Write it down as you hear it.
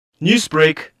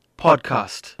Newsbreak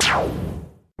Podcast.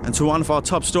 And to one of our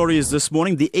top stories this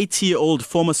morning, the 80-year-old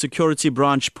former security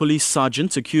branch police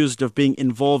sergeant accused of being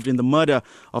involved in the murder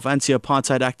of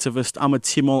anti-apartheid activist Ahmed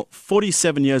Timol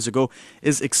 47 years ago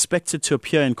is expected to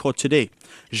appear in court today.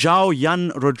 Joao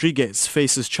Rodrigues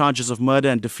faces charges of murder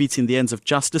and defeating the ends of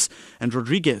justice, and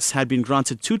Rodrigues had been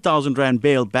granted 2,000 rand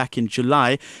bail back in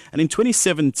July. And in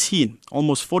 2017,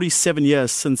 almost 47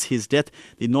 years since his death,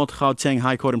 the North Gauteng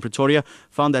High Court in Pretoria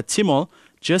found that Timol,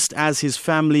 just as his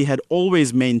family had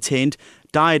always maintained,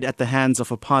 died at the hands of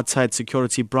apartheid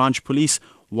security branch police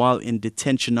while in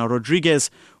detention. Now,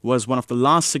 Rodrigues was one of the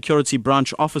last security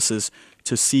branch officers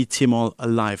to see Timol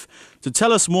alive. To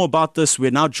tell us more about this,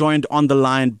 we're now joined on the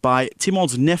line by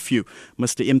Timol's nephew,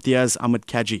 Mr. Imtiaz Ahmed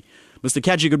Cajee. Mr.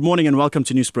 Cajee, good morning and welcome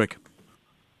to Newsbreak.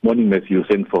 Morning, Matthew.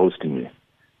 Thanks for hosting me.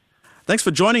 Thanks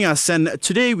for joining us. And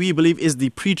today, we believe, is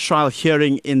the pre-trial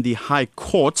hearing in the High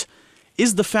Court.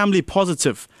 Is the family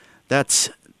positive that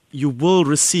you will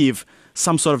receive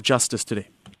some sort of justice today?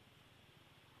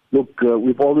 Look,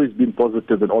 we've always been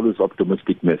positive and always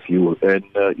optimistic, Matthew. And,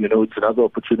 it's another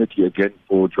opportunity again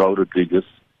for Joao Rodrigues,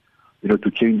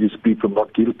 to change his plea from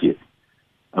not guilty.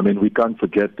 I mean, we can't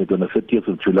forget that on the 30th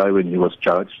of July when he was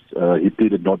charged, he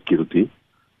pleaded not guilty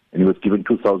and he was given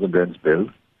 2,000 rands bail.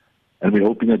 And we're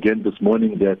hoping again this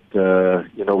morning that,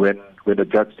 when the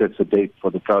judge sets a date for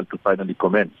the trial to finally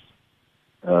commence,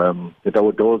 that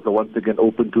our doors are once again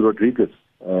open to Rodrigues,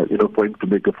 for him to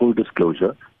make a full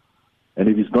disclosure. And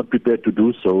if he's not prepared to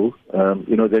do so,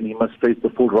 then he must face the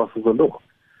full wrath of the law.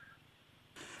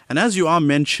 And as you are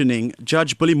mentioning,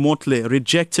 Judge Bully Motley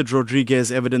rejected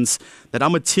Rodrigues' evidence that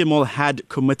Ahmed Timol had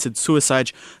committed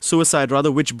suicide,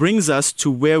 which brings us to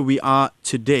where we are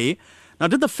today. Now,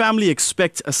 did the family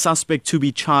expect a suspect to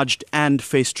be charged and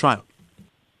face trial?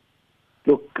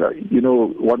 Look,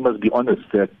 one must be honest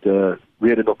that we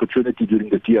had an opportunity during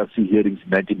the TRC hearings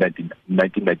in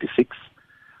 1996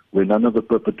 where none of the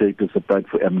perpetrators applied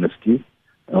for amnesty,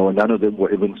 or none of them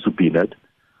were even subpoenaed.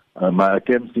 My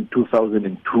attempts in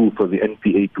 2002 for the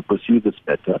NPA to pursue this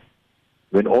matter,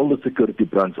 when all the security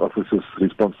branch officers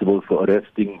responsible for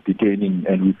arresting, detaining,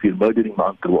 and we feel murdering my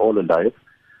uncle were all alive,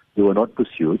 they were not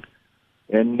pursued.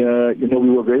 And, we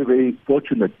were very, very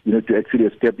fortunate, to actually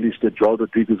establish that Joao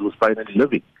Rodrigues was finally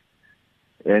living.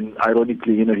 And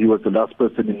ironically, he was the last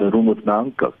person in the room with my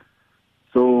uncle.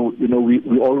 So,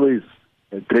 we always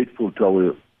grateful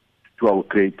to our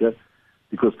Creator,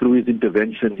 because through his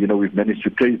intervention, we've managed to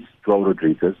trace Joao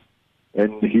Rodrigues,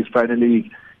 and he's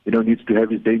finally, needs to have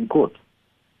his day in court.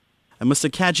 And Mr.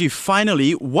 Cajee,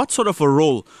 finally, what sort of a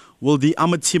role will the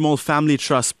Ahmed Timol Family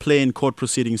Trust play in court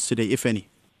proceedings today, if any?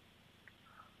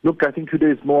 Look, I think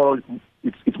today is more,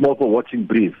 it's more of a watching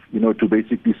brief, to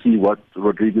basically see what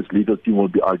Rodrigues' legal team will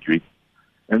be arguing.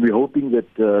 And we're hoping that,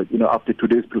 after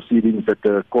today's proceedings, that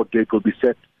the court date will be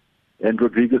set and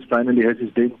Rodrigues finally has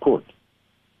his day in court.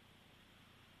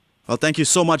 Well, thank you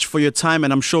so much for your time,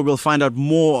 and I'm sure we'll find out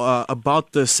more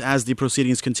about this as the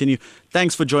proceedings continue.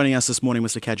 Thanks for joining us this morning,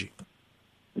 Mr. Cajee.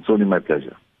 It's only my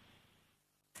pleasure.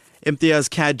 Imtiaz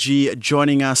Cajee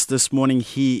joining us this morning.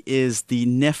 He is the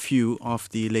nephew of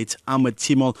the late Ahmed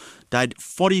Timol, died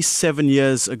 47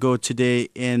 years ago today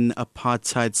in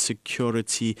apartheid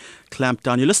security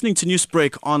clampdown. You're listening to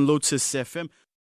Newsbreak on Lotus FM.